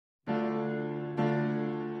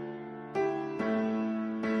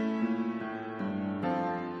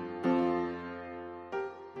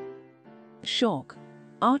Shock.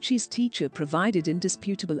 Archie's teacher provided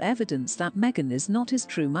indisputable evidence that Meghan is not his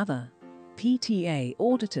true mother. PTA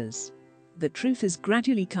auditors. The truth is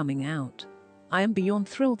gradually coming out. I am beyond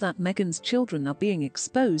thrilled that Meghan's children are being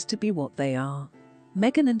exposed to be what they are.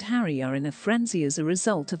 Meghan and Harry are in a frenzy as a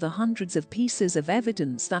result of the hundreds of pieces of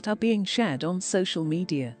evidence that are being shared on social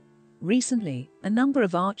media. Recently, a number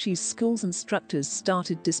of Archie's school's instructors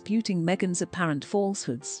started disputing Meghan's apparent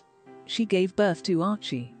falsehoods. She gave birth to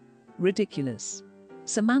Archie. Ridiculous.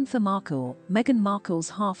 Samantha Markle, Meghan Markle's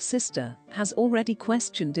half-sister, has already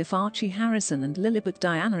questioned if Archie Harrison and Lilibet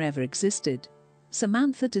Diana ever existed.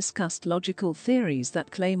 Samantha discussed logical theories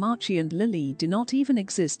that claim Archie and Lily do not even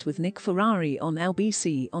exist with Nick Ferrari on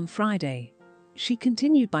LBC on Friday. She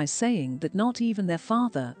continued by saying that not even their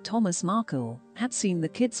father, Thomas Markle, had seen the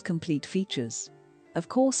kids' complete features. Of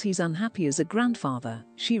course he's unhappy as a grandfather,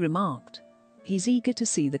 she remarked. He's eager to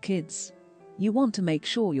see the kids. You want to make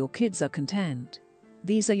sure your kids are content.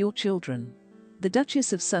 These are your children. The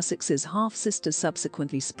Duchess of Sussex's half-sister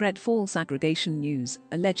subsequently spread false aggregation news,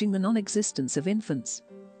 alleging the non-existence of infants.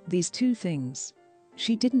 These two things.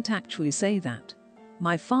 She didn't actually say that.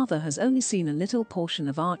 My father has only seen a little portion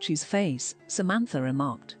of Archie's face, Samantha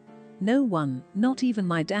remarked. No one, not even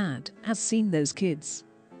my dad, has seen those kids.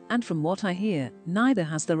 And from what I hear, neither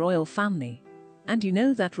has the royal family. And you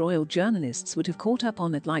know that royal journalists would have caught up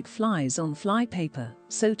on it like flies on flypaper,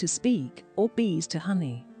 so to speak, or bees to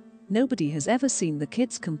honey. Nobody has ever seen the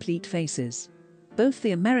kids' complete faces. Both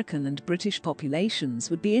the American and British populations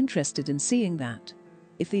would be interested in seeing that.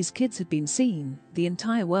 If these kids had been seen, the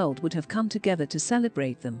entire world would have come together to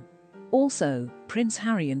celebrate them. Also, Prince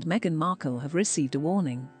Harry and Meghan Markle have received a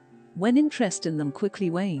warning. When interest in them quickly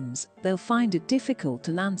wanes, they'll find it difficult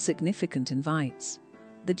to land significant invites.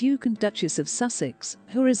 The Duke and Duchess of Sussex,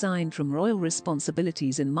 who resigned from royal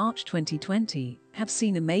responsibilities in March 2020, have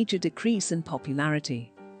seen a major decrease in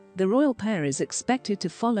popularity. The royal pair is expected to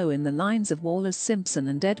follow in the lines of Wallis Simpson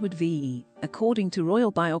and Edward VE, according to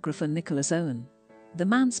royal biographer Nicholas Owen. The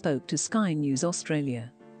man spoke to Sky News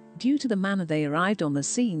Australia. Due to the manner they arrived on the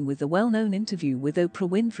scene with the well-known interview with Oprah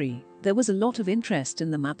Winfrey, there was a lot of interest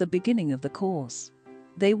in them at the beginning of the course.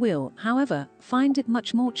 They will, however, find it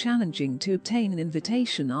much more challenging to obtain an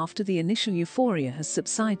invitation after the initial euphoria has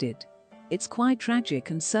subsided. It's quite tragic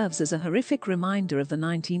and serves as a horrific reminder of the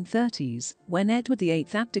 1930s, when Edward VIII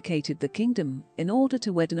abdicated the kingdom in order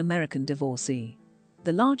to wed an American divorcee.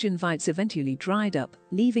 The large invites eventually dried up,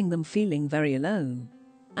 leaving them feeling very alone.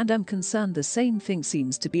 And I'm concerned the same thing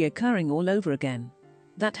seems to be occurring all over again.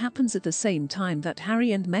 That happens at the same time that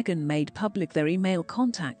Harry and Meghan made public their email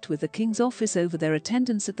contact with the King's office over their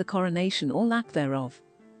attendance at the coronation or lack thereof.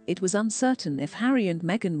 It was uncertain if Harry and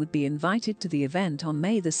Meghan would be invited to the event on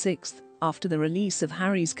May the 6th, after the release of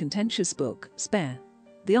Harry's contentious book, Spare.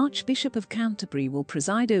 The Archbishop of Canterbury will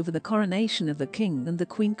preside over the coronation of the King and the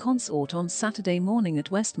Queen Consort on Saturday morning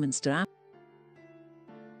at Westminster Abbey.